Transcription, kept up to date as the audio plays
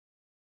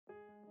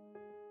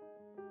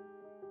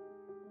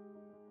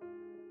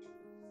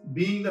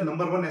Being the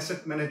number one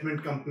asset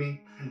management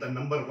company and the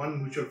number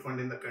one mutual fund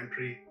in the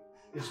country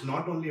is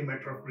not only a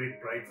matter of great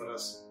pride for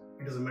us,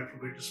 it is a matter of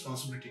great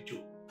responsibility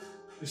too.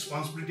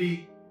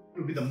 Responsibility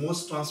to be the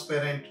most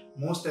transparent,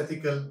 most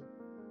ethical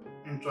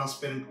and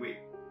transparent way.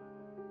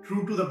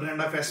 True to the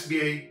brand of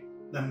SBI,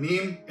 the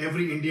name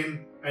every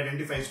Indian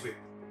identifies with.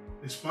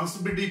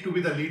 Responsibility to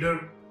be the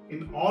leader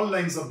in all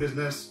lines of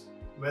business,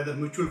 whether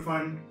mutual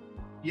fund,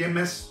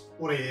 EMS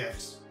or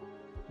AIFs.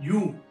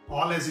 You,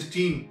 all as a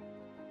team,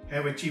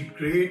 have achieved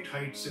great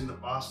heights in the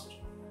past,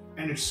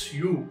 and it's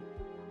you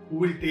who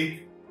will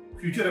take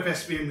future of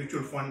SBI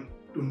mutual fund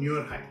to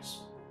newer heights.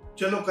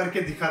 चलो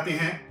करके दिखाते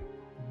हैं,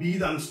 be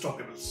the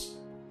unstoppables.